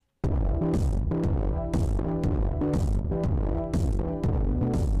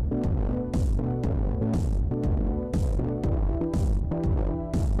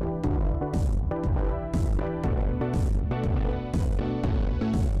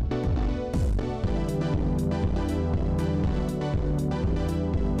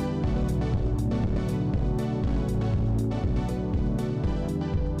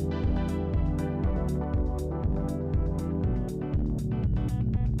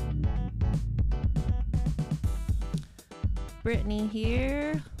Brittany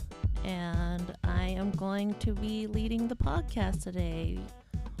here, and I am going to be leading the podcast today.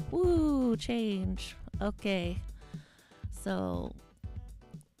 Woo, change. Okay, so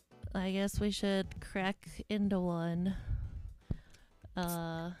I guess we should crack into one.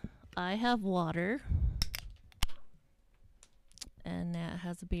 I have water, and Nat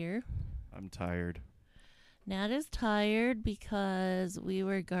has a beer. I'm tired. Nat is tired because we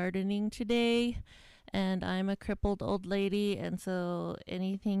were gardening today. And I'm a crippled old lady, and so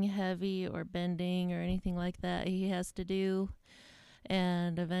anything heavy or bending or anything like that he has to do.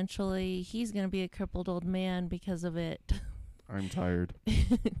 And eventually he's going to be a crippled old man because of it. I'm tired.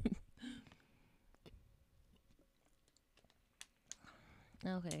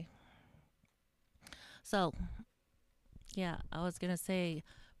 Okay. So, yeah, I was going to say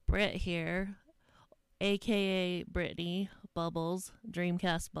Britt here, a.k.a. Brittany Bubbles,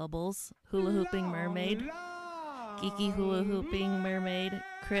 Dreamcast Bubbles, Hula Hooping Mermaid, Geeky Hula Hooping Mermaid,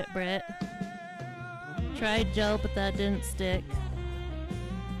 Crit Britt. Tried Joe, but that didn't stick.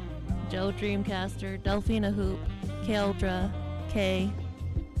 Joe Dreamcaster, Delphina Hoop, Keldra, Kay.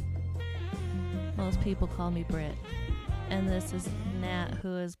 Most people call me Britt. And this is Nat,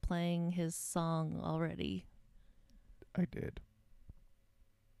 who is playing his song already. I did.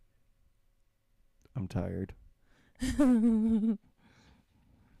 I'm tired.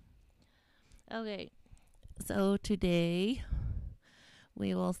 Okay, so today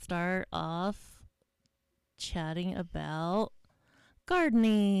we will start off chatting about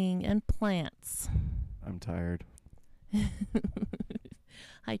gardening and plants. I'm tired.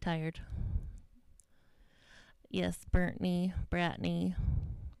 Hi, tired. Yes, Burtney, Bratney,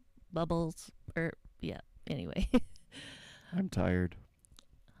 Bubbles, anyway. I'm tired.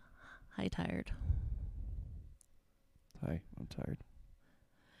 Hi, tired. Hi, I'm tired.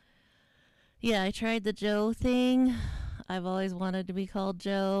 Yeah, I tried the Joe thing. I've always wanted to be called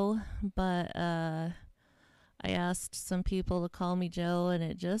Joe, but I asked some people to call me Joe, and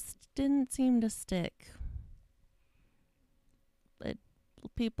it just didn't seem to stick.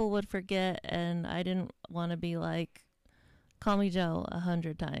 People would forget, and I didn't want to be like, call me Joe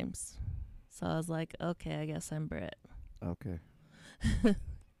 100 times. So I was like, okay, I guess I'm Britt. Okay.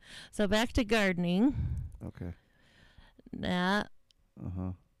 So back to gardening. Okay. Nat,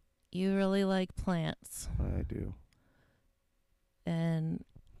 Uh-huh. you really like plants. I do. And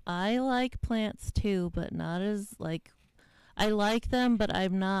I like plants too, but not as I like them, but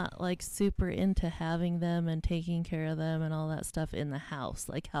I'm not like super into having them and taking care of them and all that stuff in the house,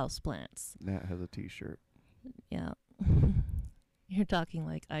 like house plants. Nat has a t-shirt. Yeah. You're talking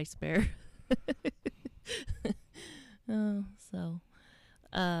like Ice Bear. Oh, so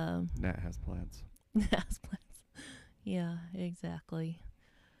Nat has plants. has plants. Yeah, exactly.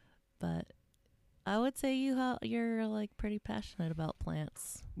 But I would say you're like pretty passionate about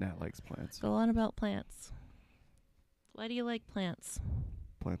plants. Nat likes plants. Go on about plants. Why do you like plants?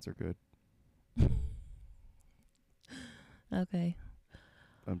 Plants are good. Okay.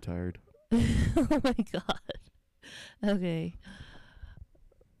 I'm tired. Oh my god. Okay.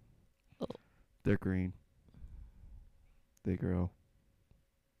 They're green. They grow.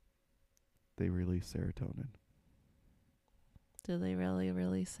 They release serotonin. Do they really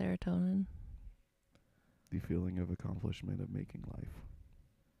release serotonin? The feeling of accomplishment of making life.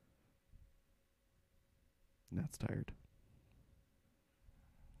 Nat's tired.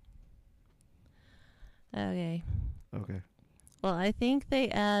 Okay. Okay. Well, I think they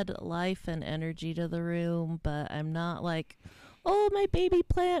add life and energy to the room, but I'm not like, oh, my baby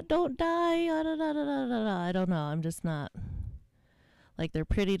plant, don't die. I don't know. I'm just not. Like, they're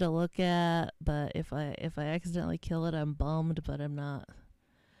pretty to look at, but if I accidentally kill it, I'm bummed, but I'm not.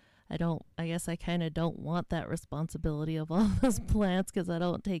 I guess I kind of don't want that responsibility of all those plants because I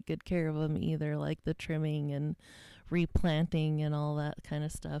don't take good care of them either, like the trimming and replanting and all that kind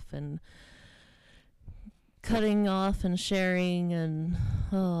of stuff and cutting off and sharing and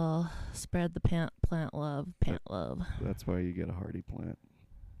spread the plant love. That's why you get a hardy plant.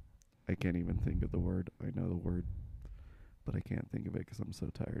 I can't even think of the word. I know the word, but I can't think of it because I'm so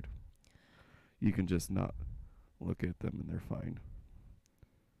tired. You can just not look at them and they're fine.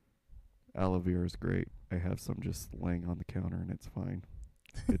 Aloe vera is great. I have some just laying on the counter and it's fine.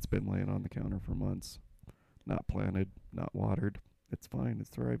 It's been laying on the counter for months. Not planted, not watered. It's fine. It's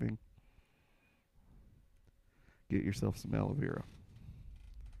thriving. Get yourself some aloe vera.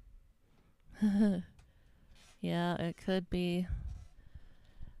 Yeah, it could be.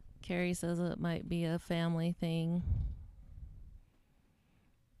 Carrie says it might be a family thing.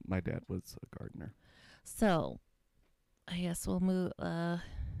 My dad was a gardener. So, I guess we'll move.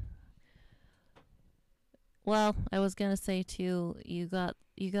 Well, I was gonna say too. You got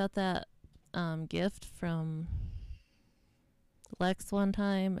that gift from Lex one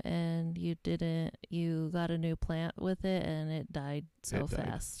time, and you didn't. You got a new plant with it, and it died so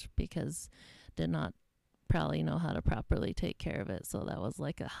fast because did not probably know how to properly take care of it. So that was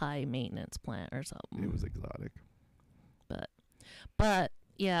like a high maintenance plant or something. It was exotic. But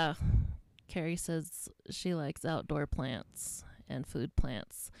yeah, Carrie says she likes outdoor plants and food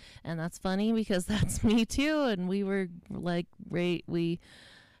plants, and that's funny because that's me too. And we were like, we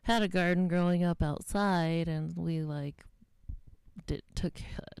had a garden growing up outside, and we like took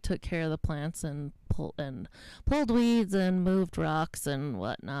care of the plants and pulled weeds and moved rocks and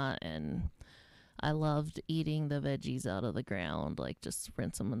whatnot. And I loved eating the veggies out of the ground, like just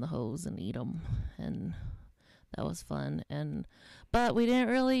rinse them in the hose and eat them, and that was fun. But we didn't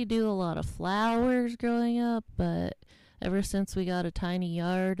really do a lot of flowers growing up. But ever since we got a tiny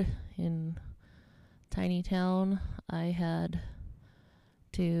yard in tiny town, I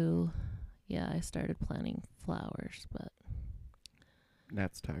started planting flowers. But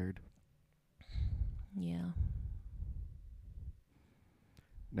Nat's tired. yeah.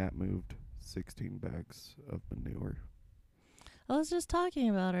 Nat moved 16 bags of manure. I was just talking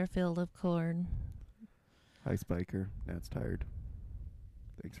about our field of corn. Hi, Spiker. Nat's tired.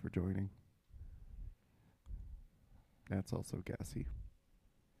 Thanks for joining. Nat's also gassy.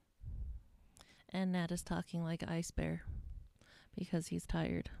 And Nat is talking like Ice Bear because he's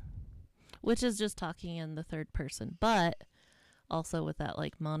tired. Which is just talking in the third person, but also with that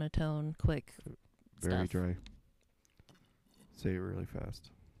like monotone, quick Very stuff. dry. Say it really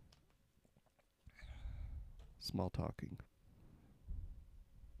fast. Small talking.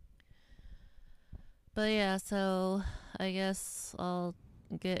 But yeah, so I guess I'll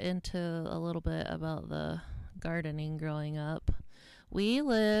get into a little bit about the gardening growing up. We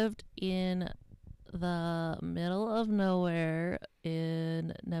lived in the middle of nowhere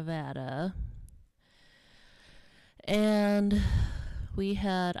in Nevada. And we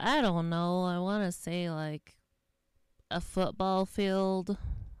had, I don't know, I want to say like a football field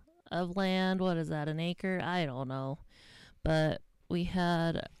of land. What is that, an acre? I don't know. But we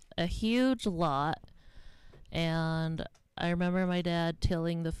had a huge lot. And I remember my dad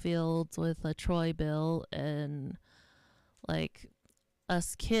tilling the fields with a Troy bill, and like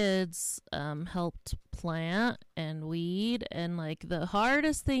us kids helped plant and weed. And like the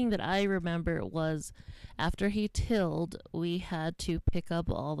hardest thing that I remember was after he tilled, we had to pick up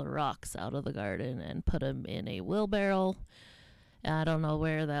all the rocks out of the garden and put them in a wheelbarrow. I don't know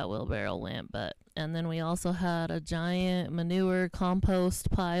where that wheelbarrow went, and then we also had a giant manure compost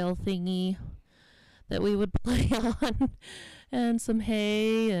pile thingy that we would play on, and some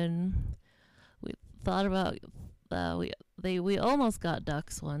hay, and we thought about we almost got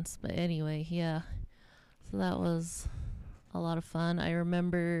ducks once, but anyway, yeah. So that was a lot of fun. I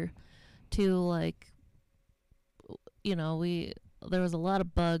remember too, like, there was a lot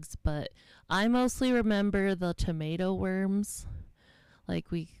of bugs, but I mostly remember the tomato worms. Like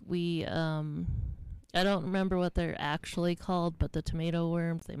we I don't remember what they're actually called, but the tomato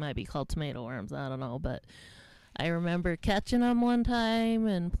worms, they might be called tomato worms, I don't know, but I remember catching them one time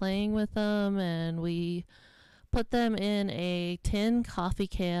and playing with them, and we put them in a tin coffee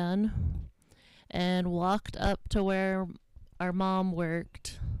can and walked up to where our mom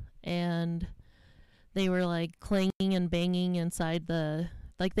worked, and they were like clanging and banging inside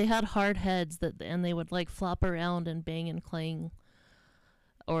like they had hard heads and they would like flop around and bang and clang.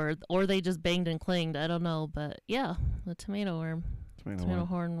 Or they just banged and clanged. I don't know, but yeah, the tomato worm, tomato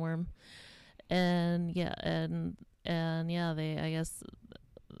hornworm, and yeah, and yeah, they I guess,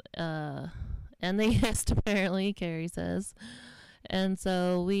 and they hissed apparently. Carrie says, and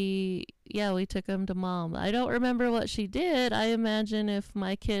so we took them to Mom. I don't remember what she did. I imagine if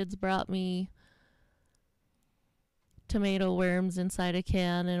my kids brought me tomato worms inside a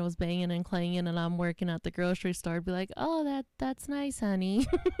can and it was banging and clanging and I'm working at the grocery store, I'd be like, oh, that's nice, honey.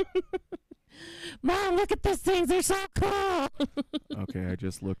 Mom, look at these things, they're so cool. Okay, I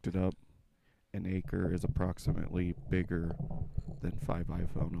just looked it up. An acre is approximately bigger than 5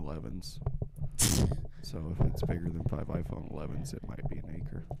 iPhone 11s. So if it's bigger than 5 iPhone 11s, it might be an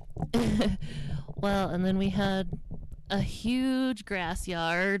acre. Well, and then we had a huge grass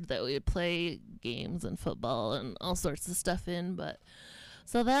yard that we would play games and football and all sorts of stuff in. But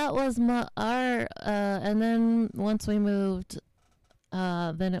so that was our. And then once we moved,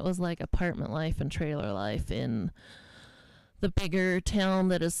 then it was like apartment life and trailer life in the bigger town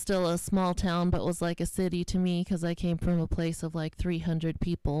that is still a small town but was like a city to me because I came from a place of like 300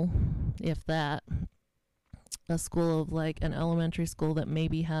 people, if that. A school of like an elementary school that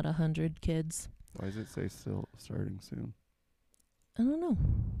maybe had 100 kids. Why does it say still starting soon? I don't know.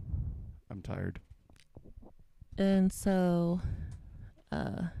 I'm tired. And so,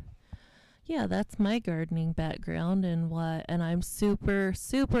 yeah, that's my gardening background and why. And I'm super,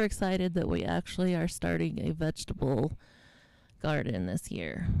 super excited that we actually are starting a vegetable garden this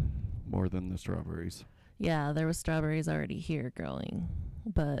year. More than the strawberries. Yeah, there was strawberries already here growing,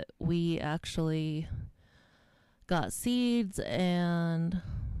 but we actually got seeds and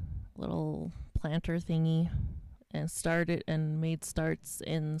little planter thingy and started and made starts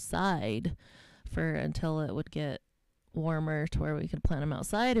inside for until it would get warmer to where we could plant them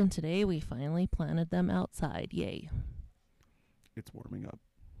outside. And today we finally planted them outside. Yay. It's warming up.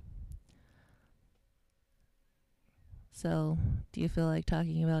 So, do you feel like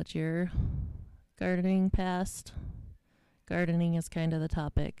talking about your gardening past? Gardening is kind of the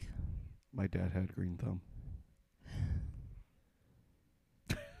topic. My dad had green thumb.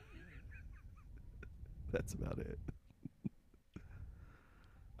 That's about it.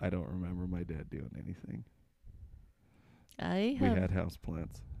 I don't remember my dad doing anything. We had house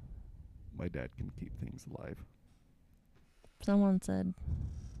plants. My dad can keep things alive. Someone said.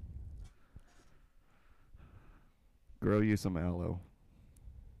 Grow you some aloe.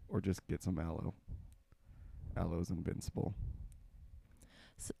 Or just get some aloe. Aloe's invincible.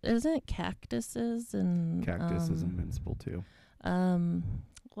 Isn't cactuses and Cactus is invincible too.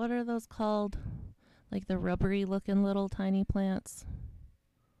 What are those called? Like the rubbery looking little tiny plants?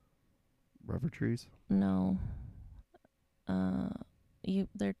 Rubber trees? No.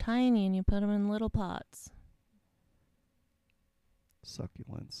 They're tiny and you put them in little pots.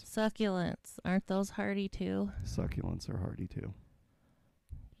 Succulents. Succulents. Aren't those hardy too? Succulents are hardy too.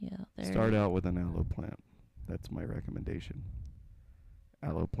 Yeah. Start out with an aloe plant. That's my recommendation.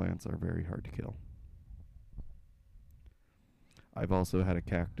 Aloe plants are very hard to kill. I've also had a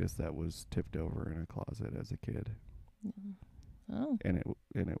cactus that was tipped over in a closet as a kid. Yeah. Oh. And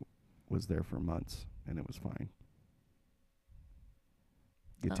it was there for months and it was fine.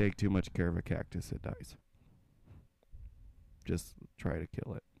 You take too much care of a cactus, it dies. Just try to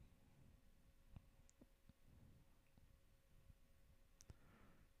kill it.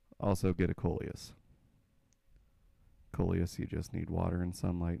 Also get a coleus. Coleus, you just need water and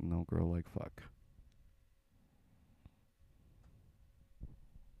sunlight and they'll grow like fuck.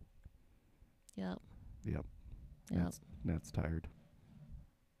 Yep. Yep. Yep. Nat's tired.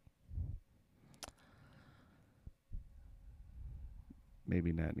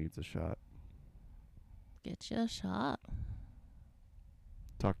 Maybe Nat needs a shot. Get you a shot.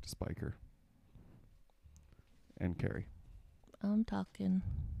 Talk to Spiker. And Carrie. I'm talking.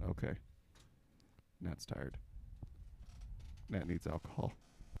 Okay. Nat's tired. Nat needs alcohol.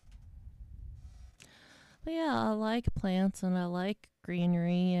 But yeah, I like plants and I like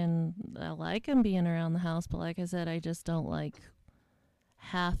greenery and I like them being around the house. But like I said, I just don't like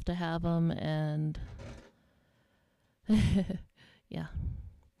have to have them and yeah.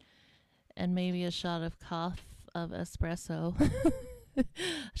 And maybe a shot of espresso.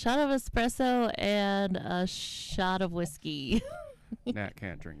 Shot of espresso and a shot of whiskey. Nat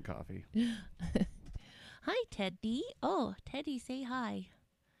can't drink coffee. Hi, Teddy. Oh, Teddy, say hi.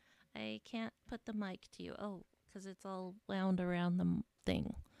 I can't put the mic to you. Oh, because it's all wound around the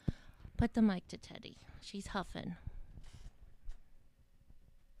thing. Put the mic to Teddy. She's huffing.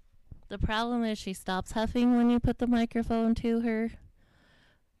 The problem is she stops huffing when you put the microphone to her.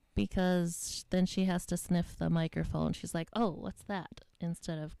 Because then she has to sniff the microphone. She's like, oh, what's that?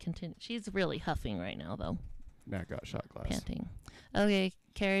 Instead of continue. She's really huffing right now, though. Nat got shot glass. Panting. Okay,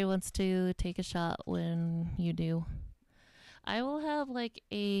 Carrie wants to take a shot when you do. I will have like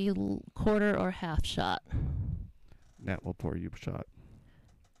a quarter or half shot. Nat will pour you a shot.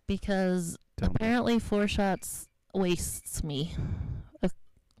 Because apparently 4 shots wastes me.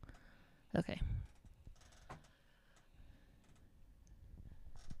 Okay.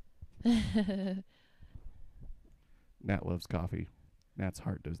 Nat loves coffee. Nat's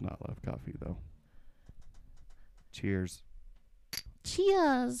heart does not love coffee, though. Cheers.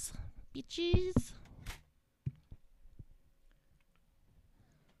 Cheers, bitches.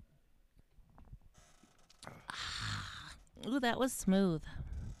 Ooh, that was smooth.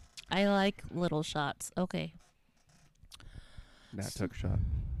 I like little shots. Okay. Nat took a shot.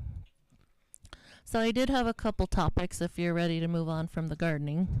 So I did have a couple topics if you're ready to move on from the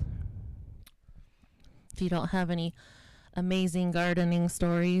gardening. If you don't have any amazing gardening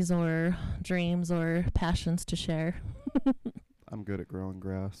stories or dreams or passions to share. I'm good at growing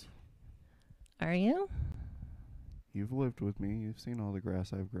grass. Are you? You've lived with me. You've seen all the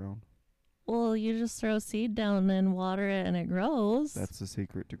grass I've grown. Well, you just throw seed down and water it and it grows. That's the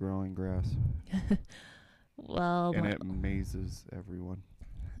secret to growing grass. Well, And it amazes everyone.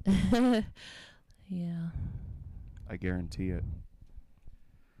 yeah. I guarantee it.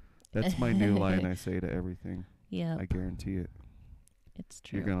 That's my new line I say to everything. Yeah. I guarantee it. It's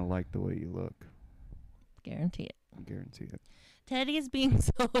true. You're going to like the way you look. Guarantee it. I guarantee it. Teddy is being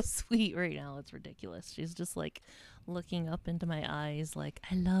so sweet right now. It's ridiculous. She's just like looking up into my eyes like,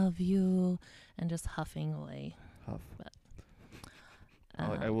 I love you, and just huffing away. Huff. But,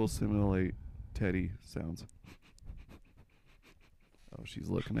 I will simulate Teddy sounds. Oh, she's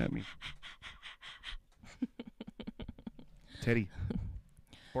looking at me. Teddy.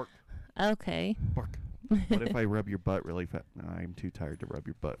 Bark. Okay. Bark. What if I rub your butt really fast? No, I'm too tired to rub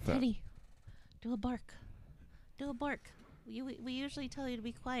your butt fast. Teddy, do a bark. Do a bark. We usually tell you to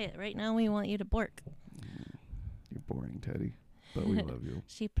be quiet. Right now we want you to bark. You're boring, Teddy, but we love you.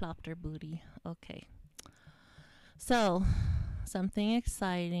 She plopped her booty. Okay. So, something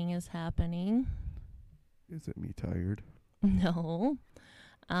exciting is happening. Is it me tired? No.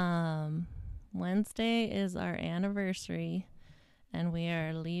 Wednesday is our anniversary, and we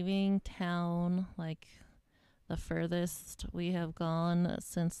are leaving town like the furthest we have gone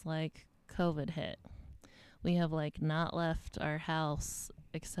since like COVID hit. We have like not left our house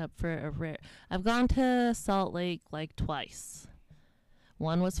except for a rare. I've gone to Salt Lake like twice.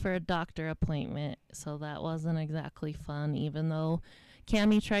 One was for a doctor appointment, so that wasn't exactly fun, even though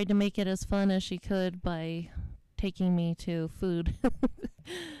Cammie tried to make it as fun as she could by taking me to food.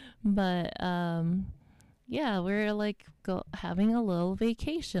 But yeah, we're like having a little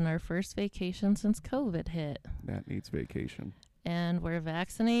vacation, our first vacation since COVID hit. Nat needs vacation. And we're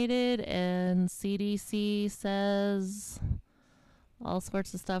vaccinated, and CDC says all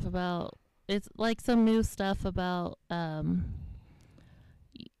sorts of stuff about, it's like some new stuff about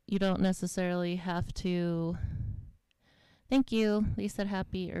you don't necessarily have to. Thank you. They said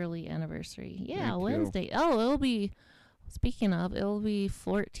happy early anniversary. Yeah, Thank Wednesday. Oh, it'll be, speaking of, it'll be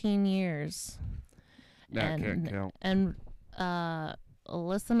 14 years. Nat can't count. And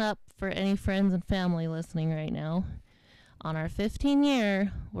listen up for any friends and family listening right now. On our 15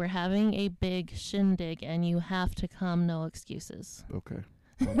 year, we're having a big shindig, and you have to come, no excuses. Okay.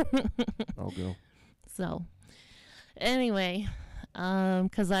 I'll go. So, anyway,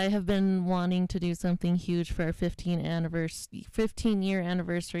 because I have been wanting to do something huge for our 15-year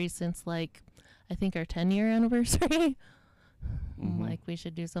anniversary since, like, I think our 10-year anniversary. Mm-hmm. Like, we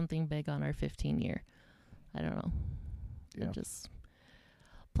should do something big on our 15-year. I don't know. Yeah.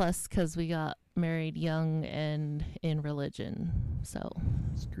 Plus, because we got married young and in religion, so.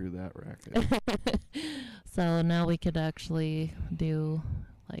 Screw that racket. So now we could actually do,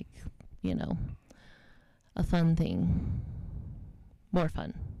 like, you know, a fun thing. More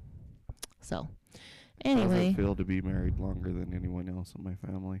fun. So, How does anyway. it feel to be married longer than anyone else in my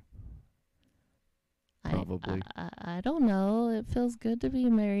family? Probably. I don't know. It feels good to be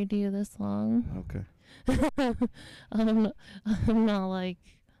married to you this long. Okay. I'm not like,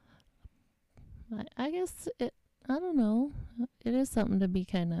 I guess it, I don't know. It is something to be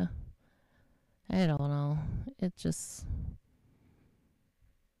kind of, I don't know. It just,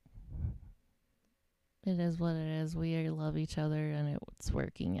 it is what it is. We love each other and it's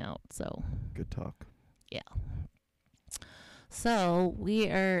working out. So, Good talk. yeah. So, we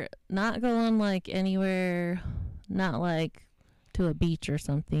are not going like anywhere, not like to a beach or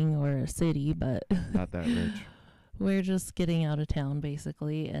something or a city, but Not that rich. we're just getting out of town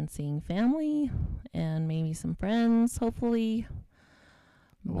basically and seeing family and maybe some friends, hopefully.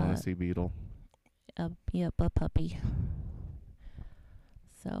 I want to see Beetle. Yep, a puppy.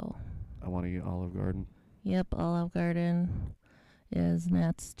 So, I want to eat Olive Garden. yep, Olive Garden is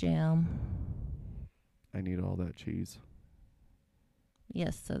Nat's jam. I need all that cheese.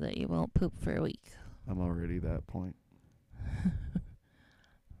 Yes, so that you won't poop for a week. I'm already that point.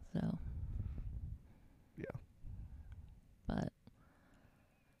 So. Yeah. But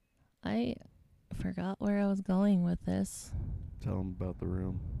I forgot where I was going with this. Tell them about the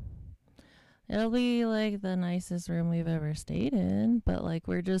room. It'll be like the nicest room we've ever stayed in, but like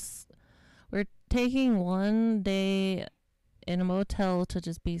we're taking one day in a motel to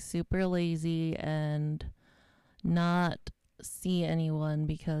just be super lazy and not see anyone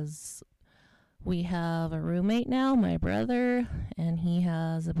because we have a roommate now, my brother, and he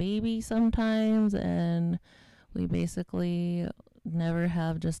has a baby sometimes, and we basically never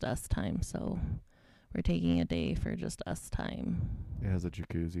have just us time. So we're taking a day for just us time. It has a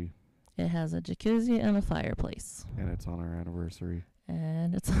jacuzzi, It has a jacuzzi and a fireplace. and it's on our anniversary.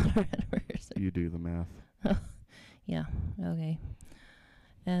 And it's on our anniversary. You do the math. Yeah, okay.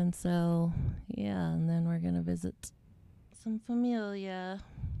 And so, yeah, and then we're going to visit some familia.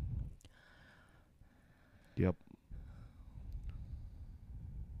 Yep.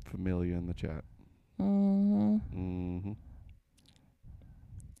 Familia in the chat. Mm-hmm. Mm-hmm.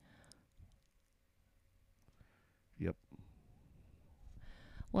 Yep.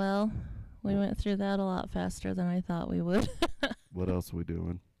 Well, we went through that a lot faster than I thought we would. What else are we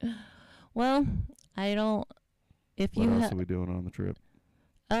doing? Well, I don't. If What you else are we doing on the trip?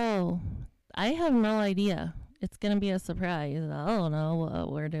 Oh, I have no idea. It's gonna be a surprise. I don't know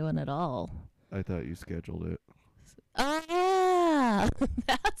what we're doing at all. I thought you scheduled it. Oh yeah,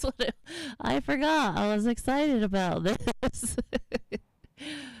 that's what I forgot. I was excited about this.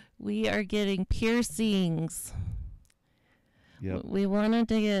 We are getting piercings. Yep. We wanted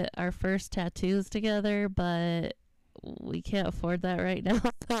to get our first tattoos together, but we can't afford that right now.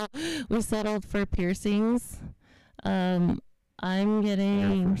 So we settled for piercings. I'm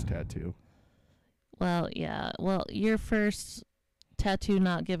getting Our first tattoo. Well, yeah. Well, your first tattoo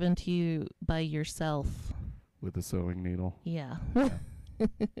not given to you by yourself. With a sewing needle. Yeah.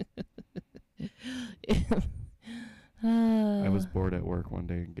 I was bored at work one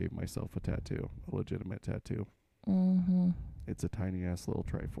day and gave myself a tattoo. A legitimate tattoo. Mm-hmm. It's a tiny ass little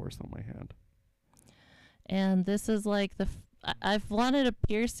Triforce on my hand. And this is like I've wanted a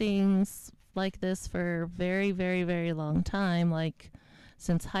piercings like this for a very, very, very long time, like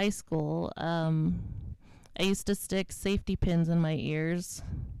since high school. I used to stick safety pins in my ears.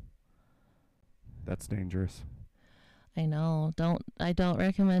 That's dangerous. I know. I don't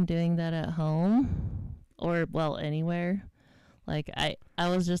recommend doing that at home or well anywhere. Like I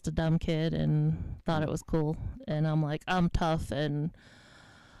was just a dumb kid and thought it was cool, and I'm like I'm tough and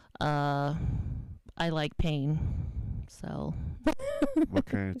I like pain. So What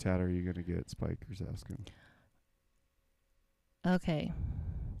kind of tat are you gonna get? Spiker's asking. okay.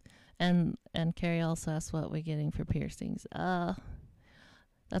 And Carrie also asked what we're getting for piercings.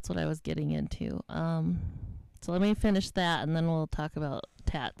 That's what I was getting into. So let me finish that and then we'll talk about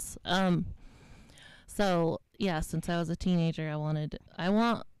tats. So yeah, since I was a teenager, I want,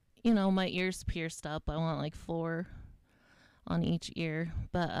 my ears pierced up. I want like 4 on each ear.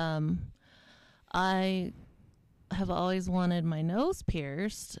 But I have always wanted my nose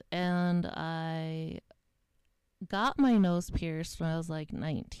pierced, and I got my nose pierced when I was like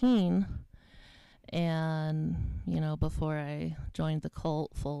 19, and before I joined the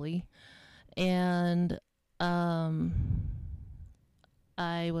cult fully. And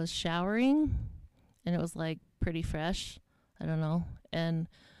I was showering and it was like pretty fresh, I don't know, and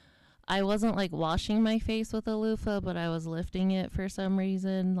I wasn't like washing my face with a loofah, but I was lifting it for some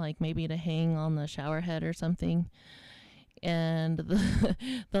reason, like maybe to hang on the shower head or something. And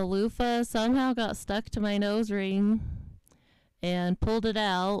the loofah somehow got stuck to my nose ring and pulled it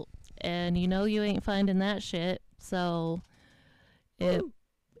out. And you ain't finding that shit. So it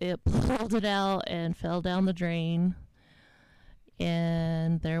pulled it out and fell down the drain.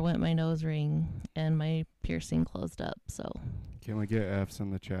 And there went my nose ring, and my piercing closed up. So Can we get F's in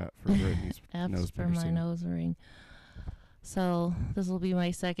the chat for Brittany's F's nose for piercing? my nose ring. So this will be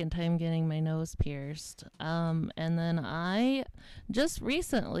my second time getting my nose pierced. And then I just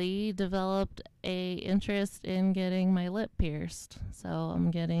recently developed a interest in getting my lip pierced. So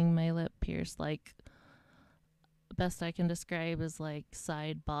I'm getting my lip pierced, like, best I can describe is like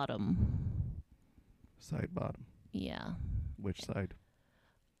side bottom. Side bottom. Yeah. Which side?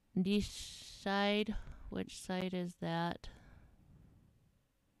 This side. Which side is that?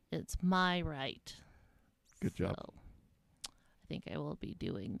 It's my right. Good job. So I think I will be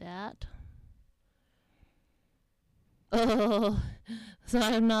doing that. Oh, so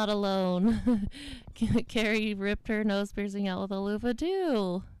I'm not alone. Carrie ripped her nose piercing out with a loofah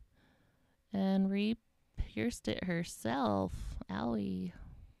too. And re-pierced it herself. Owie.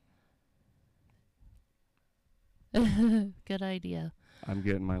 Good idea. I'm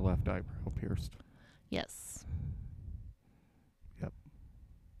getting my left eyebrow pierced. Yes. Yep.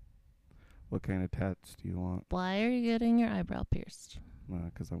 What kind of tats do you want? Why are you getting your eyebrow pierced?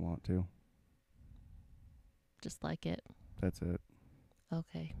 'Cause I want to. Just like it. That's it.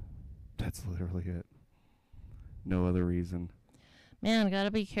 Okay. That's literally it. No other reason. Man, gotta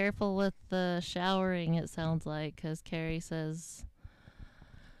be careful with the showering, it sounds like, because Carrie says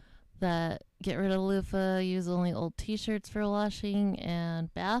that get rid of loofah, use only old t-shirts for washing,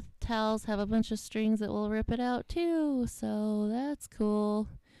 and bath towels have a bunch of strings that will rip it out too, so that's cool.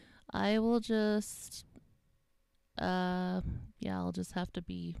 I will just, I'll just have to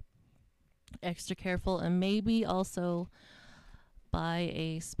be extra careful and maybe also buy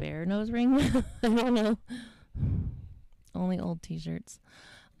a spare nose ring. I don't know. Only old t-shirts.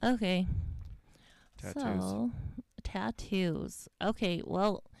 Okay. Tattoos. So, tattoos. Okay,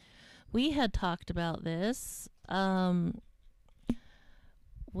 well, we had talked about this.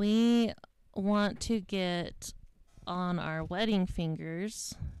 We want to get on our wedding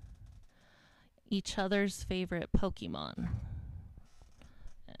fingers each other's favorite Pokemon.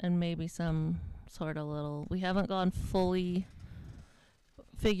 And maybe some sort of little... We haven't gone fully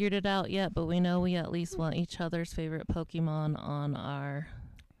figured it out yet, but we know we at least want each other's favorite Pokemon on our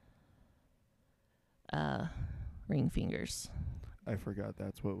ring fingers. I forgot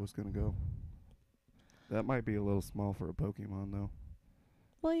that's what was going to go. That might be a little small for a Pokemon, though.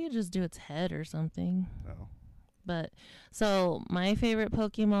 Well, you just do its head or something. Oh. But, so, my favorite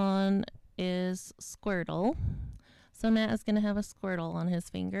Pokemon is Squirtle. So, Nat is going to have a Squirtle on his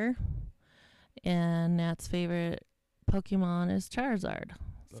finger. And Nat's favorite Pokemon is Charizard.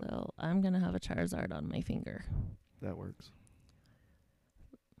 So, I'm going to have a Charizard on my finger. That works.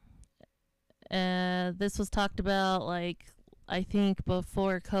 This was talked about, like, I think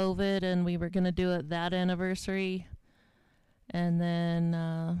before COVID, and we were going to do it that anniversary. And then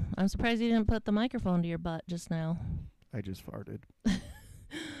I'm surprised you didn't put the microphone to your butt just now. I just farted.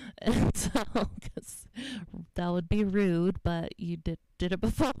 And so, because that would be rude, but you did it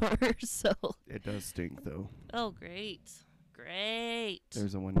before, so. It does stink, though. Oh, great. Great.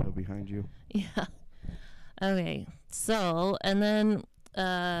 There's a window behind you. Yeah. Okay. So, and then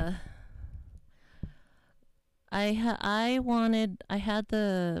I had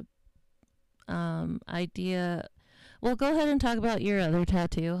the idea. Well, go ahead and talk about your other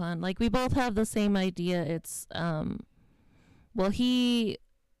tattoo, hon. Like, we both have the same idea. It's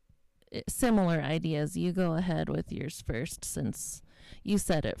similar ideas. You go ahead with yours first, since you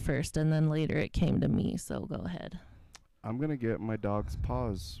said it first, and then later it came to me. So go ahead. I'm going to get my dog's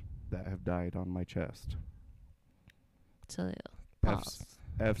paws that have died on my chest. So pause.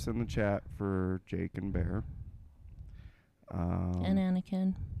 F's in the chat for Jake and Bear. And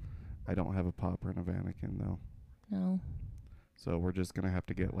Anakin. I don't have a paw print of Anakin, though. No. So we're just going to have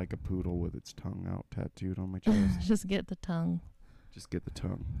to get like a poodle with its tongue out tattooed on my chest. Just get the tongue. Just get the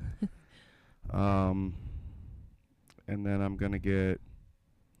tongue. And then I'm going to get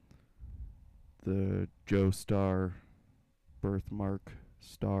the Joestar birthmark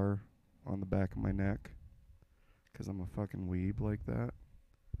star on the back of my neck, because I'm a fucking weeb like that.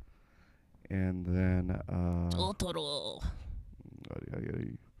 And then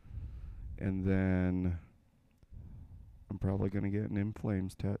and then I'm probably going to get an In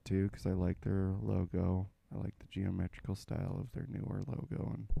Flames tattoo, because I like their logo. I like the geometrical style of their newer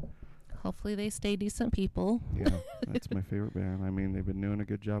logo. And hopefully they stay decent people. yeah, that's my favorite band. I mean, they've been doing a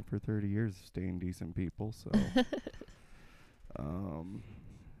good job for 30 years of staying decent people, so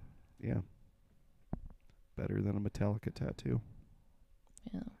yeah. Better than a Metallica tattoo.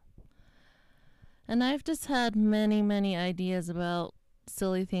 Yeah. And I've just had many, many ideas about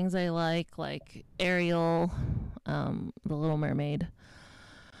silly things I like Ariel, The Little Mermaid.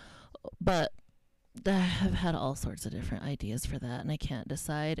 But I've had all sorts of different ideas for that, and I can't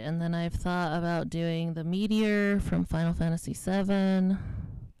decide. And then I've thought about doing the meteor from Final Fantasy VII.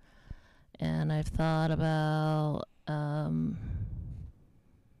 And I've thought about,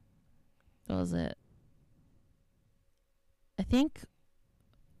 what was it? I think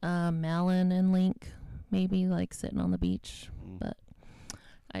Malin and Link, maybe, like, sitting on the beach. But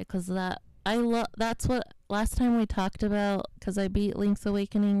that's what last time we talked about, because I beat Link's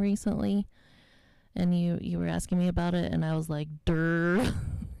Awakening recently, and you were asking me about it, and I was like, durr.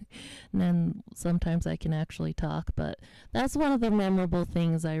 And then sometimes I can actually talk, but that's one of the memorable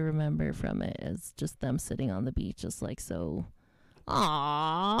things I remember from it, is just them sitting on the beach, just like so,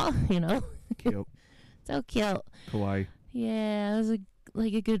 aww, you know. Cute. So cute. Kawaii. Yeah, it was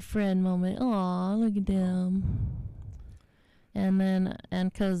a good friend moment. Aw, look at them. And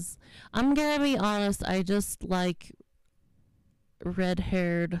because I'm gonna be honest, I just like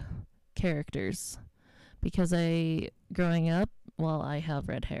red-haired characters, because growing up, well, I have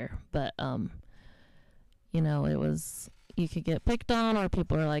red hair, but you know, you could get picked on, or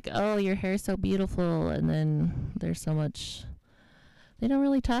people are like, oh, your hair's so beautiful, and then there's so much. They don't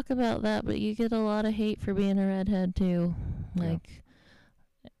really talk about that, but you get a lot of hate for being a redhead too. Like,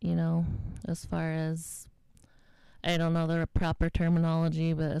 you know, as far as, I don't know the proper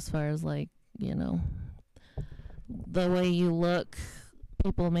terminology, but as far as like, you know, the way you look,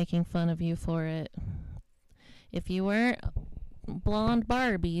 people making fun of you for it. If you weren't blonde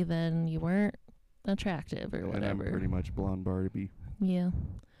Barbie, then you weren't attractive or And I'm whatever. pretty much blonde Barbie. Yeah.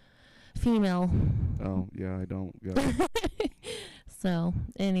 Female. Oh, yeah, I don't got... So,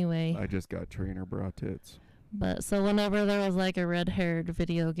 anyway. I just got trainer bra tits. But so whenever there was like a red-haired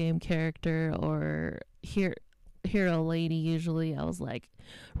video game character or hero lady, usually I was like,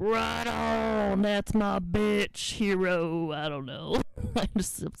 right on, that's my bitch hero. I don't know. I'm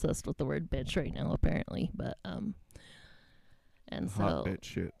just obsessed with the word bitch right now, apparently. But and Hot so bitch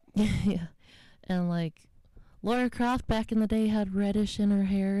shit. yeah, and like Laura Croft back in the day had reddish in her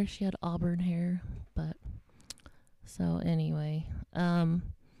hair. She had auburn hair, but so anyway, I'm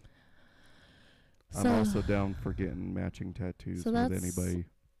also down for getting matching tattoos so with that's- anybody.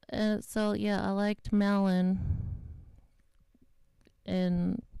 so yeah, I liked Malin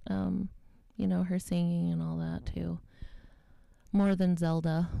and you know, her singing and all that too, more than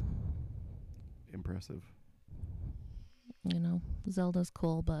Zelda. Impressive. You know, Zelda's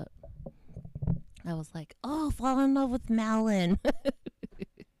cool, but I was like, oh, fall in love with Malin. But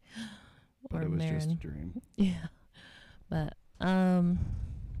Or it was just a Marin. dream. Yeah. But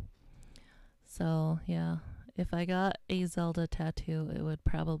so yeah, if I got a Zelda tattoo, it would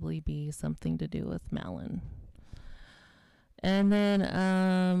probably be something to do with Malin. And then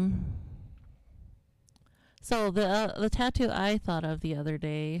so the tattoo I thought of the other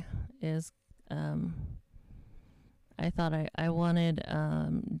day is I thought I wanted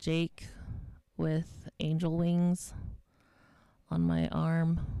Jake with angel wings on my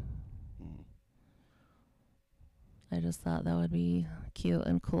arm. Mm. I just thought that would be cute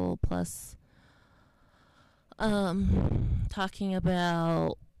and cool. Plus, talking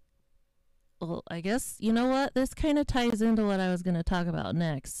about, well, I guess, you know what? This kind of ties into what I was going to talk about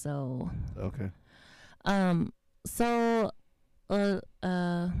next. So, Okay. so,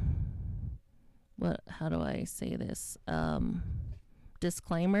 how do I say this?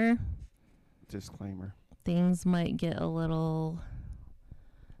 Disclaimer. Disclaimer. Things might get a little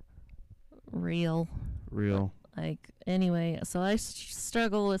real. Real. Like, anyway, so I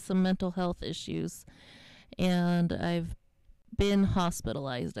struggle with some mental health issues, and I've been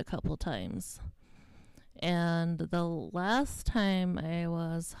hospitalized a couple times. And the last time I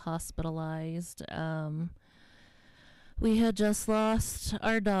was hospitalized, we had just lost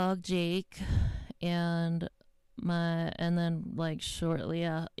our dog Jake, and then like shortly,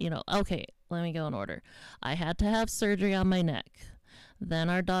 okay, let me go in order. I had to have surgery on my neck. Then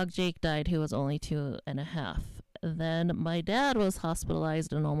our dog Jake died, who was only 2.5. Then my dad was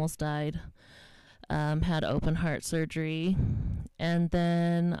hospitalized and almost died. Had open heart surgery. And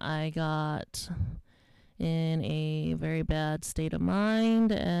then I got in a very bad state of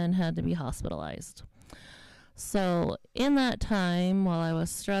mind and had to be hospitalized. So in that time, while I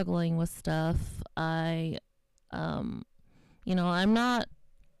was struggling with stuff, I'm not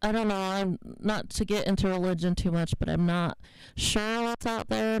to get into religion too much, but I'm not sure what's out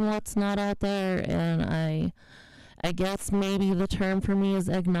there and what's not out there. And I guess maybe the term for me is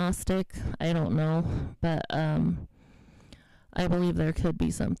agnostic. I don't know. But I believe there could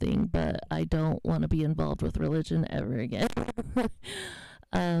be something, but I don't want to be involved with religion ever again.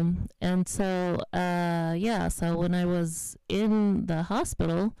 And so, so when I was in the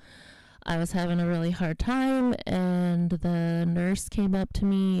hospital, I was having a really hard time, and the nurse came up to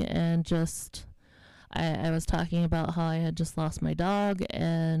me and just, I was talking about how I had just lost my dog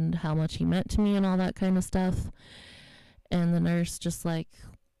and how much he meant to me and all that kind of stuff. And the nurse just like,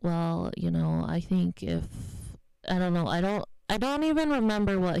 well, I think I don't even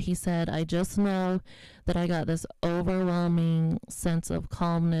remember what he said. I just know that I got this overwhelming sense of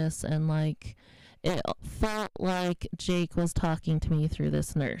calmness, and like it felt like Jake was talking to me through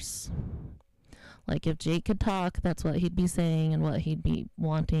this nurse. Like if Jake could talk, that's what he'd be saying and what he'd be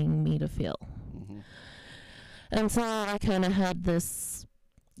wanting me to feel. Mm-hmm. And so I kind of had this,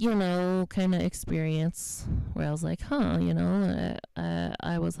 kind of experience where I was like, I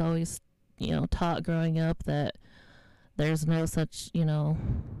was always, taught growing up that there's no such, no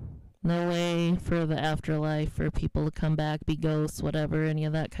way for the afterlife, for people to come back, be ghosts, whatever, any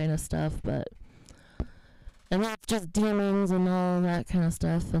of that kind of stuff. And that's just demons and all that kind of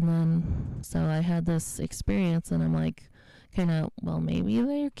stuff. And then, so I had this experience, and I'm like, well, maybe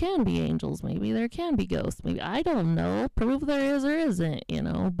there can be angels, maybe there can be ghosts, maybe, I don't know, prove there is or isn't,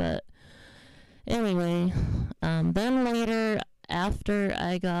 but anyway, then later, after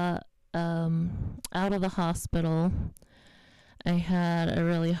I got out of the hospital, I had a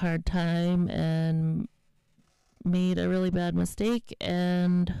really hard time and made a really bad mistake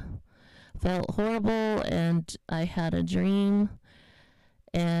and felt horrible, and I had a dream,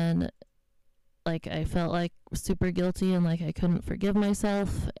 and like I felt like super guilty and like I couldn't forgive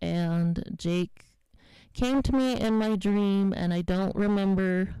myself, and Jake came to me in my dream, and I don't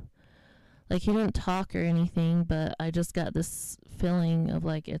remember, like, he didn't talk or anything, but I just got this feeling of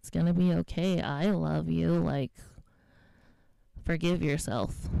like, it's gonna be okay, I love you, like, forgive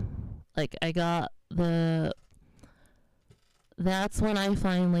yourself. Like, I got the that's when I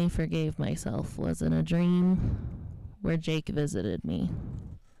finally forgave myself, was in a dream where Jake visited me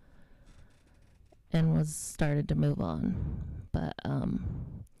and was started to move on. But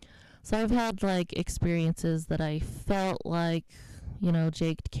so I've had like experiences that I felt like,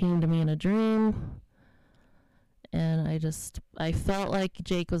 Jake came to me in a dream, and I felt like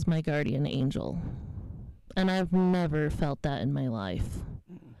Jake was my guardian angel. And I've never felt that in my life.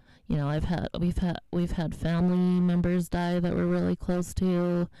 We've had family members die that we're really close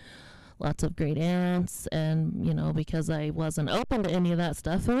to, lots of great aunts, and because I wasn't open to any of that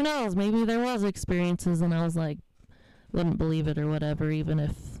stuff, who knows, maybe there was experiences and I was like, wouldn't believe it or whatever, even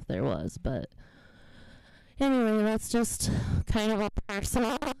if there was. But anyway, that's just kind of a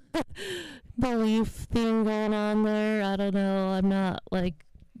personal belief thing going on there. I don't know, I'm not like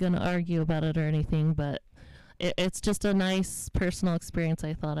gonna argue about it or anything, but it's just a nice personal experience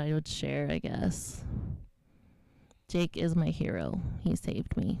I thought I would share, I guess. Jake is my hero. He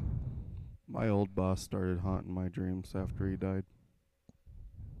saved me. My old boss started haunting my dreams after he died.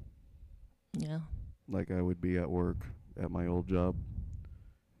 Yeah. Like, I would be at work at my old job,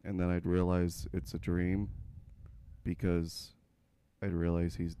 and then I'd realize it's a dream because I'd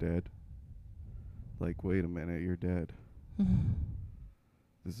realize he's dead. Like, wait a minute, you're dead.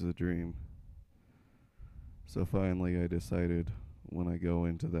 This is a dream. So finally I decided, when I go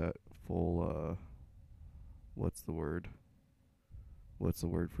into that full, what's the word? What's the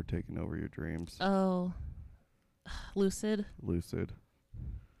word for taking over your dreams? Oh, lucid. Lucid.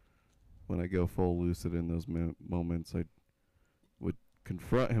 When I go full lucid in those moments, I would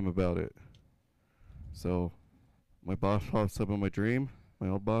confront him about it. So my boss pops up in my dream, my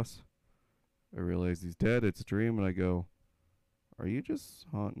old boss. I realize he's dead, it's a dream, and I go, are you just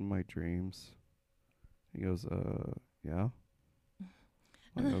haunting my dreams? He goes, yeah.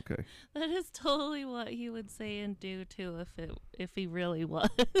 I'm like, okay. That is totally what he would say and do too if he really was.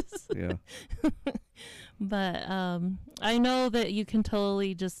 Yeah. But I know that you can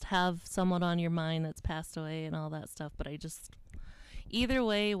totally just have someone on your mind that's passed away and all that stuff, but either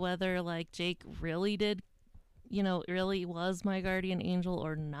way, whether like Jake really did, really was my guardian angel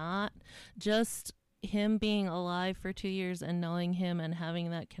or not, just him being alive for 2 years and knowing him and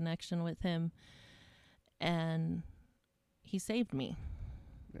having that connection with him, and he saved me.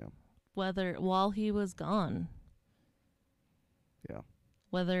 Yeah. Whether while he was gone. Yeah.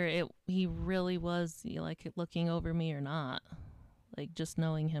 Whether he really was like looking over me or not. Like, just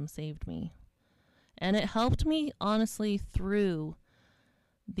knowing him saved me. And it helped me honestly through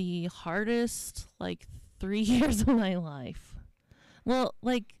the hardest like 3 years of my life. Well,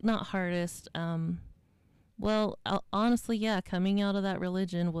 like, not hardest, honestly, yeah, coming out of that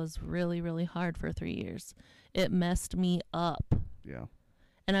religion was really, really hard for 3 years. It messed me up. Yeah.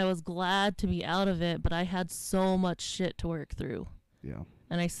 And I was glad to be out of it, but I had so much shit to work through. Yeah.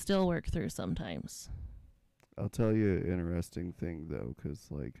 And I still work through sometimes. I'll tell you an interesting thing, though,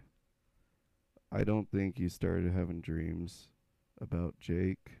 'cause, like, I don't think you started having dreams about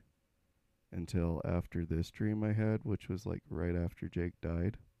Jake until after this dream I had, which was, like, right after Jake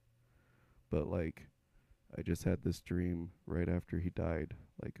died. But, like, I just had this dream right after he died,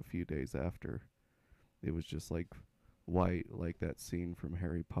 like, a few days after. It was just, like, white, like that scene from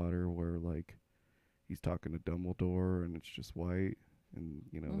Harry Potter where, like, he's talking to Dumbledore and it's just white, and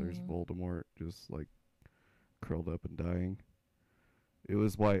there's Voldemort just like curled up and dying. It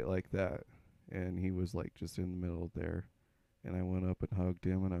was white like that, and he was like just in the middle of there, and I went up and hugged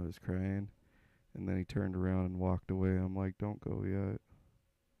him and I was crying, and then he turned around and walked away. I'm like, don't go yet.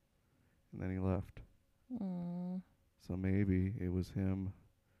 And then he left. So maybe it was him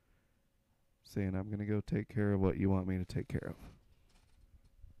saying, I'm going to go take care of what you want me to take care of.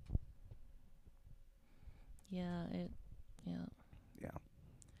 Yeah, Yeah.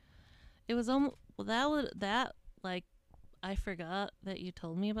 It was like, I forgot that you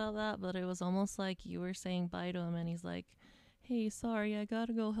told me about that, but it was almost like you were saying bye to him and he's like, hey, sorry, I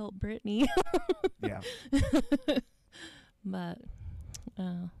gotta go help Brittany. Yeah. But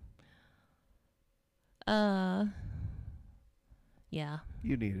yeah.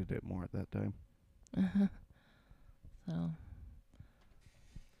 You needed it more at that time. So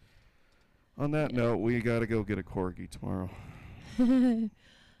On that note, we gotta go get a corgi tomorrow.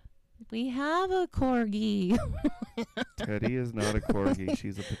 We have a corgi. Teddy is not a corgi.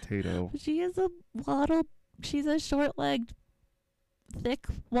 She's a potato She is a waddle. She's a short-legged, thick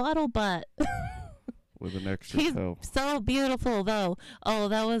waddle butt. with an extra She's toe. so beautiful, though. Oh,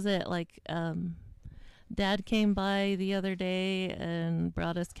 that was it. Like, Dad came by the other day and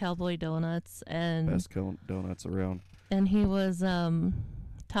brought us cowboy donuts, and Best donuts around. he was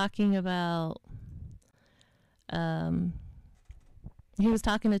talking about he was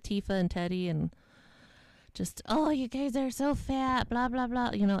talking to Tifa and Teddy, and just, oh, you guys are so fat, blah blah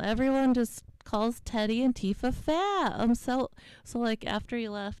blah. You know, everyone just calls Teddy and Tifa fat. So like after he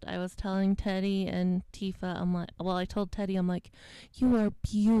left, I was telling Teddy and Tifa, I'm like, well, I told Teddy, I'm like, you are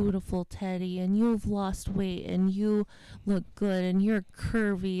beautiful, Teddy, and you've lost weight, and you look good, and you're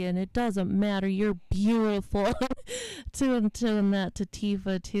curvy, and it doesn't matter, you're beautiful. Doing that to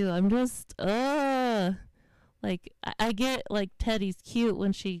Tifa too. I'm just, like, I get, like, Teddy's cute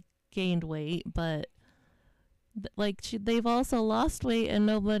when she gained weight, but like, they've also lost weight and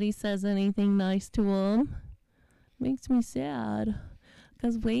nobody says anything nice to them. Makes me sad,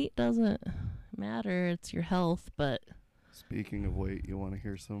 because weight doesn't matter. It's your health. But Speaking of weight, you want to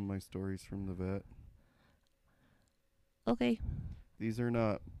hear some of my stories from the vet? okay. These are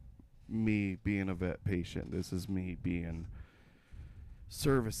not me being a vet patient. This is me being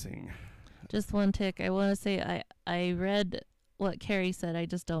servicing. Just one tick. I want to say I read what Carrie said. I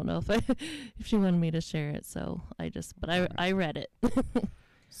just don't know if if she wanted me to share it. So I read it.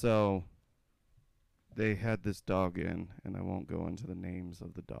 So they had this dog in, and I won't go into the names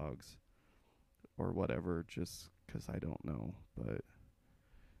of the dogs or whatever, just 'cause I don't know. But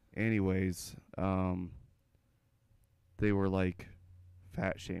anyways, they were like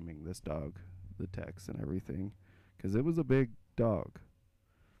fat shaming this dog, the techs and everything, 'cause it was a big dog.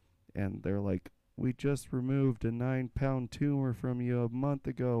 And they're like, we just removed a 9-pound tumor from you a month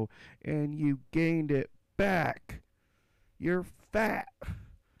ago, and you gained it back. You're fat.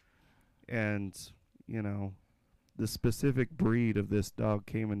 And, you know, the specific breed of this dog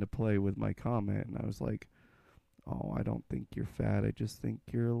came into play with my comment, and I was like, oh, I don't think you're fat. I just think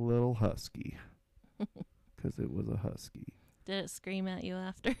you're a little husky. 'Cause it was a husky. Did it scream at you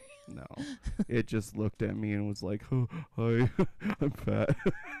after? No. It just looked at me and was like, oh, hi, I'm fat.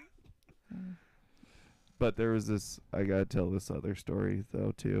 But there was this, I gotta tell this other story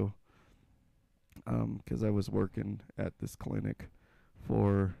though too, 'cause I was working at this clinic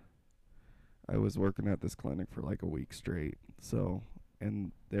for like a week straight. So,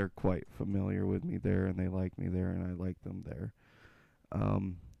 and they're quite familiar with me there, and they like me there, and I like them there.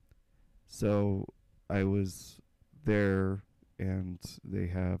 So I was there, and they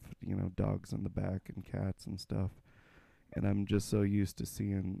have, you know, dogs in the back and cats and stuff, and I'm just so used to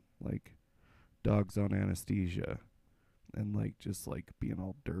seeing like dogs on anesthesia and like just like being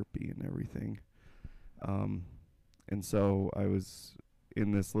all derpy and everything. And so I was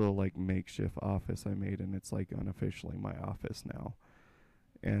in this little like makeshift office I made, and it's like unofficially my office now.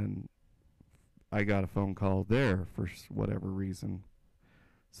 And I got a phone call there for whatever reason.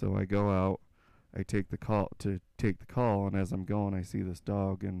 So I go out, I take the call, and as I'm going, I see this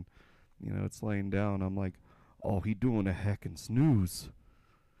dog, and you know, it's laying down. I'm like, oh, he doing a heckin' snooze.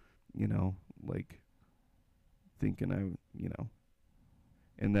 You know, like thinking you know.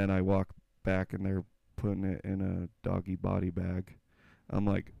 And then I walk back, and they're putting it in a doggy body bag. I'm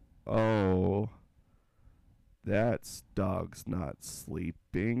like, oh, that dog's not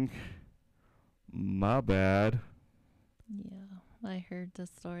sleeping. My bad. Yeah, I heard this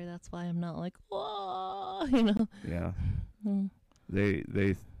story. That's why I'm not like, whoa, you know. Yeah. Mm.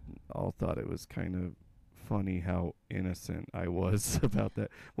 They all thought it was kind of funny how innocent I was about that.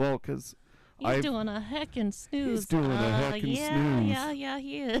 Well, 'cause He's doing a heckin' snooze. He's doing a heckin' snooze. Yeah,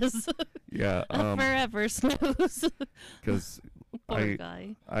 he is. Yeah. A forever snooze. 'Cause Poor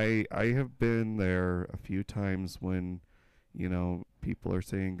guy. I have been there a few times when, you know, people are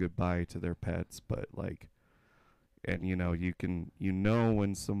saying goodbye to their pets, but like, and you know, you know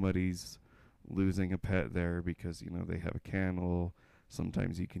when somebody's losing a pet there because, you know, they have a kennel.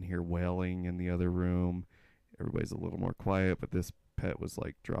 Sometimes you can hear wailing in the other room. Everybody's a little more quiet, but this pet was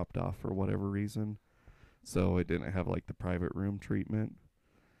like dropped off for whatever reason. So it didn't have like the private room treatment.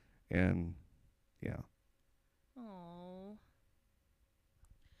 And yeah. Oh.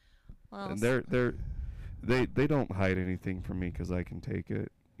 Well, And they don't hide anything from me 'cause I can take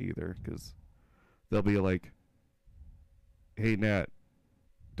it either, 'cause they'll be like, hey Nat,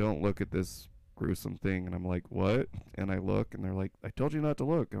 don't look at this gruesome thing. And I'm like, what? And I look, and they're like, I told you not to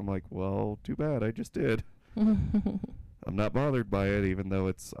look. I'm like, well, too bad, I just did. I'm not bothered by it, even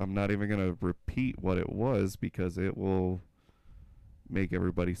though I'm not even going to repeat what it was because it will make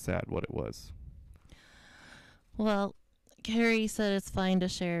everybody sad what it was. Well, Carrie said it's fine to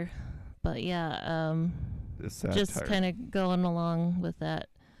share, but yeah, just kind of going along with that.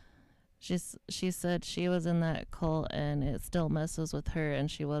 She said she was in that cult and it still messes with her, and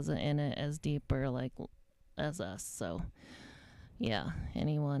she wasn't in it as deep or like as us. So yeah,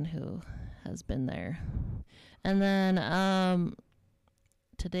 anyone who has been there. And then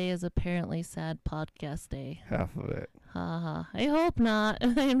today is apparently Sad Podcast Day. Half of it. Haha. I hope not.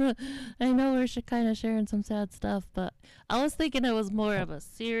 I know we're kind of sharing some sad stuff, but I was thinking it was more of a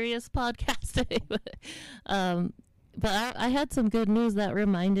serious podcast today. But I had some good news that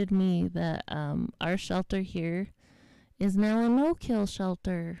reminded me that our shelter here is now a no-kill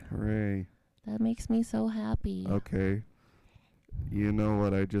shelter. Hooray. That makes me so happy. Okay. You know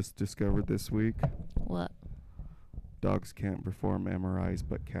what I just discovered this week? What? Dogs can't perform MRIs,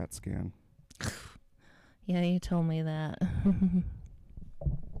 but cats can. Yeah, you told me that.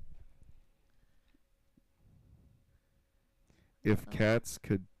 If cats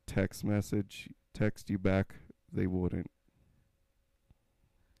could text you back, they wouldn't.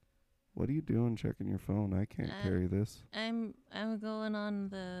 What are you doing checking your phone? I can't carry this. I'm going on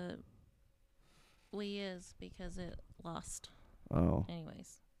the Weez because it lost. Oh.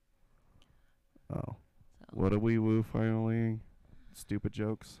 Anyways. Oh. So. What a wee woo finally. Stupid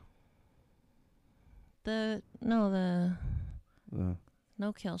jokes. The no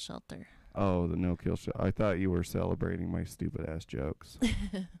kill shelter. Oh, the no kill shelter. I thought you were celebrating my stupid ass jokes.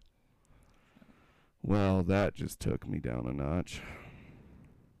 Well, that just took me down a notch.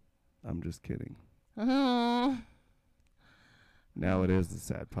 I'm just kidding. Oh. Now it is the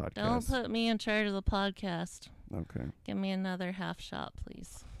Sad Podcast. Don't put me in charge of the podcast. Okay. Give me another half shot,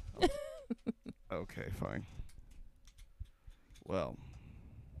 please. Okay, fine. Well.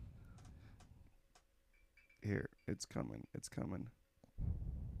 Here, it's coming. It's coming.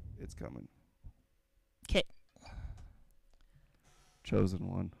 It's coming. 'Kay. Chosen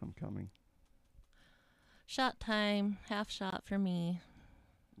one. I'm coming. Shot time. Half shot for me.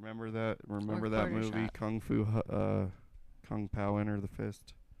 Remember that movie, shot. Kung Pao Enter the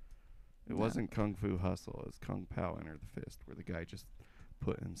Fist? It wasn't Kung Fu Hustle. It was Kung Pao Enter the Fist, where the guy just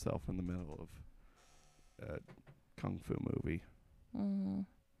put himself in the middle of a Kung Fu movie. Mm-hmm.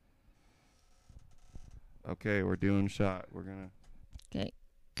 Okay, we're doing shot. We're going to... Okay.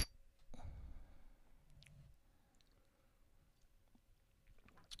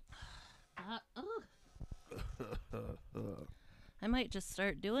 I might just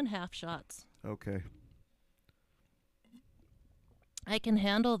start doing half shots. Okay. I can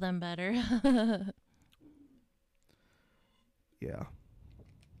handle them better. Yeah.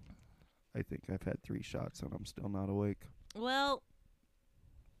 I think I've had 3 shots and I'm still not awake. Well,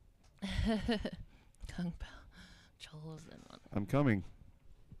 Kung Pao, chosen one. I'm coming.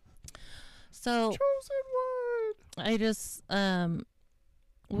 So, chosen one. I just,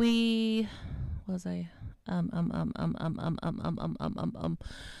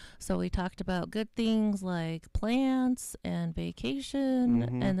 So we talked about good things like plants and vacation,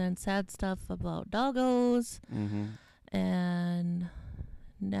 and then sad stuff about doggos. Mm-hmm. And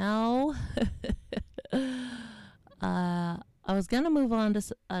now, I was going to move on to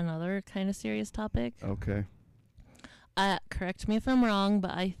another kind of serious topic. Okay. Correct me if I'm wrong,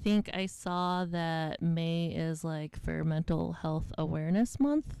 but I think I saw that May is like for Mental Health Awareness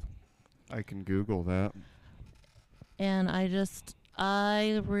Month. I can Google that. And I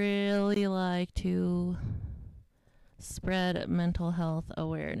really like to spread mental health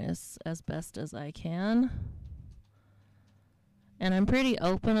awareness as best as I can. And I'm pretty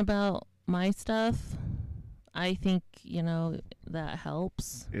open about my stuff. I think, that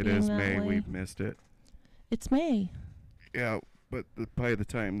helps. It is May. We've missed it. It's May. Yeah, but by the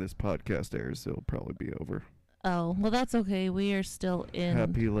time this podcast airs, it'll probably be over. Oh, well, that's okay. We are still in...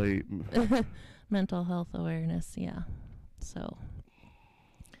 Happy late. Mental health awareness, yeah. So...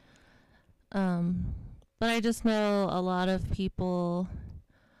 but I just know a lot of people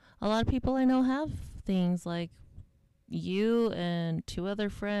I know have things like you and 2 other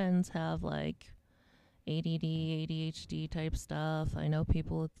friends have like ADD, ADHD type stuff. I know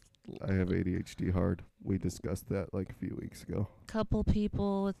people with... I have ADHD hard. We discussed that like a few weeks ago. Couple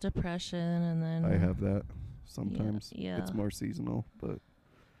people with depression, and then... I have that sometimes. Yeah. It's more seasonal, but...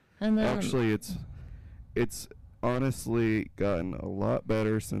 And then actually, it's honestly gotten a lot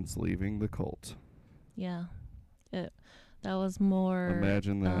better since leaving the cult. Yeah. That was more...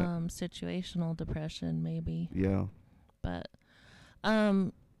 Imagine that. Situational depression, maybe. Yeah. But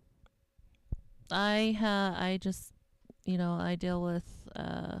I I deal with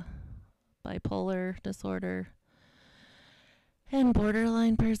bipolar disorder and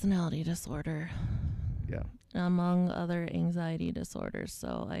borderline personality disorder, Yeah. among other anxiety disorders.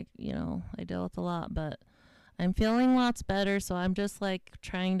 So I deal with a lot, but I'm feeling lots better. So I'm just like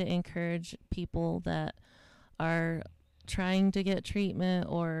trying to encourage people that are trying to get treatment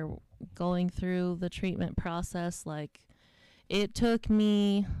or going through the treatment process. Like, it took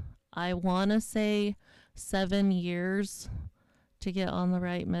me, I want to say, 7 years to get on the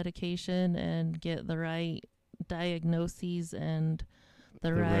right medication and get the right diagnoses and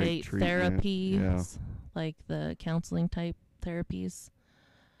the right right treatment, therapies, yeah. like the counseling type therapies.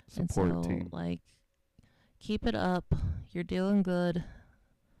 Support and so, team. like, keep it up. You're doing good.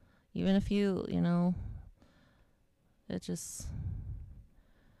 Even if it just,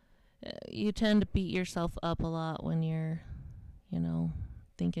 you tend to beat yourself up a lot when you're,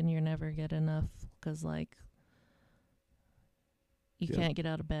 thinking you're never good enough because, like, you Yeah. can't get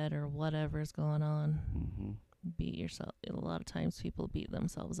out of bed or whatever's going on. Mm-hmm. Beat yourself. A lot of times people beat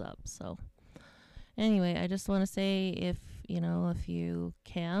themselves up. So, anyway, I just want to say if you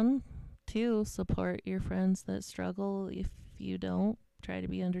can, to support your friends that struggle. If you don't, try to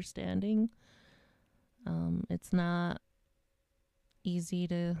be understanding. It's not easy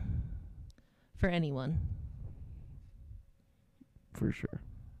for anyone. For sure.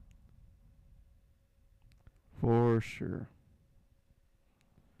 For sure.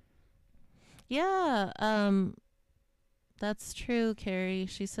 Yeah, that's true, Carrie.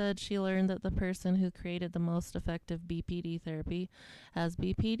 She said she learned that the person who created the most effective BPD therapy has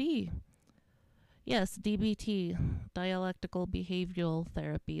BPD. Yes, DBT, dialectical behavioral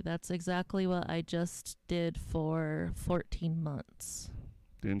therapy. That's exactly what I just did for 14 months.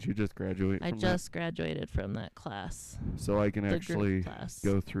 Didn't you just graduate I from just graduated from that class. that? So I can The actually group class.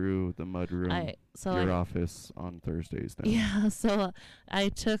 go through the mudroom, your office on Thursdays now. Yeah, so I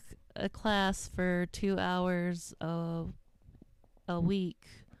took a class for 2 hours a week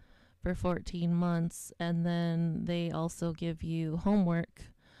for 14 months, and then they also give you homework.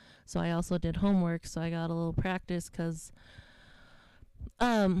 So I also did homework, so I got a little practice because,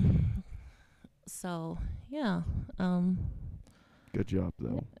 so yeah, Good job,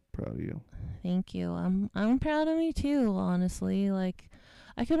 though. Proud of you. thank you. I'm proud of me too, honestly. Like,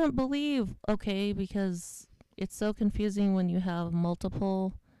 I couldn't believe, because it's so confusing when you have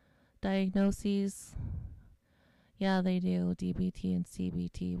multiple diagnoses. Yeah, they do DBT and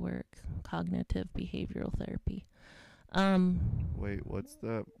CBT work, cognitive behavioral therapy. Wait, what's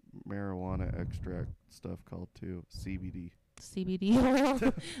that marijuana extract stuff called too? CBD. CBD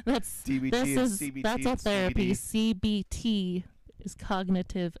oil. That's DBT this and is CBT that's a and therapy. CBD. CBT is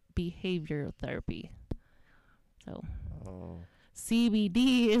cognitive behavioral therapy. So Oh,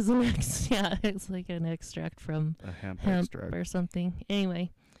 CBD is it's like an extract from a hemp hemp extract. or something.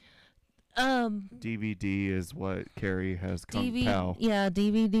 Anyway, DVD is what Carrie has come pow. Yeah,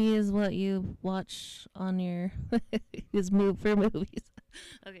 DVD is what you watch on your for movies.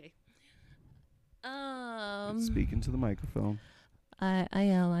 Okay. Speaking to the microphone. I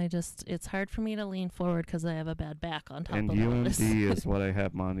am. It's hard for me to lean forward because I have a bad back on top And of all this. UMD is what I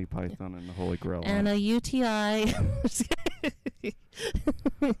have Monty Python and the Holy Grail And on. a UTI. What's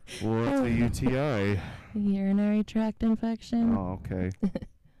a UTI? Urinary tract infection. Oh, okay.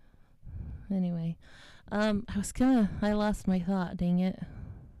 Anyway, I lost my thought, dang it.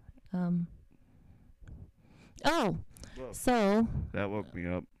 Whoa. So That woke me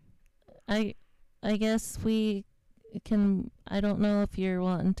up. I guess we can, I don't know if you're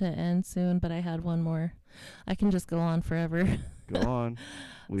wanting to end soon, but I had one more. I can just go on forever. Go on.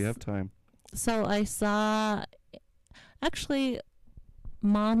 We have time. So I saw, actually,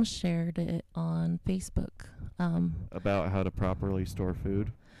 Mom shared it on Facebook. About how to properly store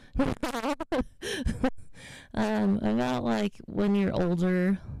food. About like when you're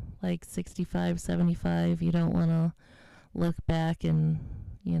older, like 65, 75, you don't want to look back and,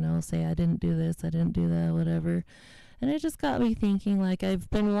 say, I didn't do this, I didn't do that, whatever. And it just got me thinking, like, I've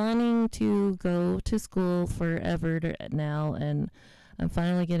been wanting to go to school forever now, and I'm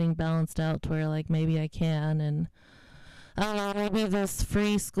finally getting balanced out to where, like, maybe I can, and I don't know, maybe this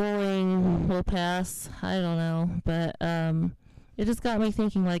free schooling will pass. I don't know, but it just got me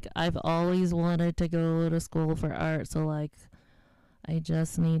thinking, like, I've always wanted to go to school for art, so, like, I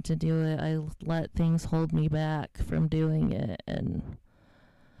just need to do it. I let things hold me back from doing it, and,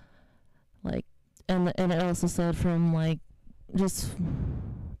 like, and it also said from, like, just,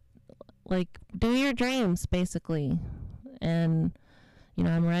 like, do your dreams, basically. And,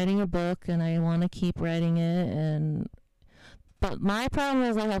 I'm writing a book, and I want to keep writing it, but my problem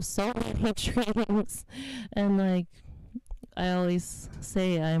is I have so many dreams, and, like, I always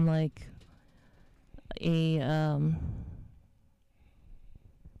say I'm like a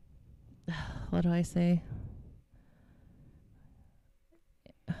what do I say?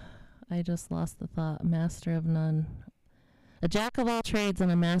 I just lost the thought. Master of none. A jack of all trades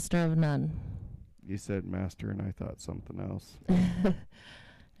and a master of none. You said master, and I thought something else.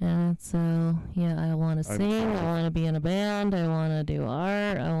 And so, yeah, I want to sing. I want to be in a band. I want to do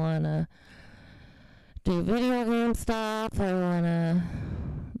art. I want to do video game stuff. I want to...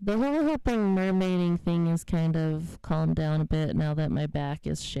 The whole helping mermaiding thing is kind of calmed down a bit now that my back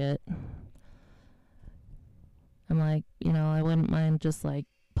is shit. I'm like, you know, I wouldn't mind just like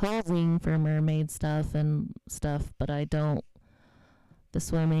posing for mermaid stuff and stuff, but I don't. The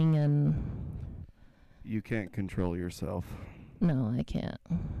swimming and... You can't control yourself. No, I can't.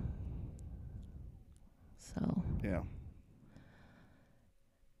 So. Yeah.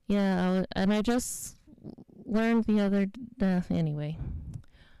 Yeah, and I just learned the other... anyway.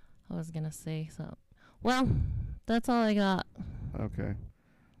 I was going to say so. Well, that's all I got. Okay.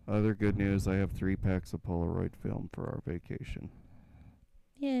 Other good news, I have 3 packs of Polaroid film for our vacation.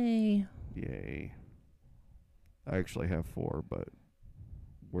 Yay. Yay. I actually have 4, but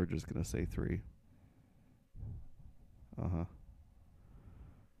we're just going to say 3. Uh-huh.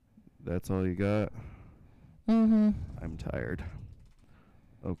 That's all you got? Mm-hmm. I'm tired.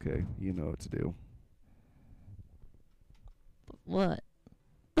 Okay, you know what to do. What?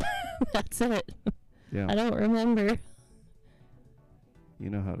 That's it. Yeah. I don't remember. You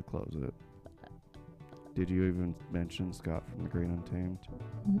know how to close it. Did you even mention Scott from The Great Untamed?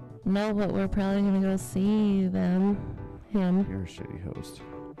 No, but we're probably going to go see them. Him. You're a shitty host.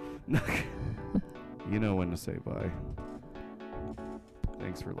 You know when to say bye.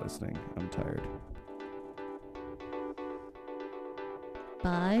 Thanks for listening. I'm tired.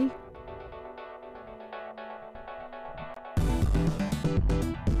 Bye.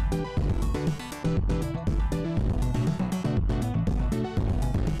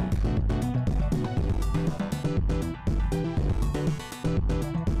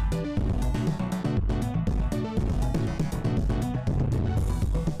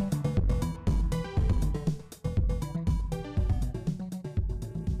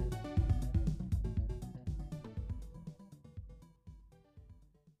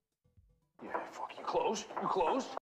 Fuck, you closed? You closed?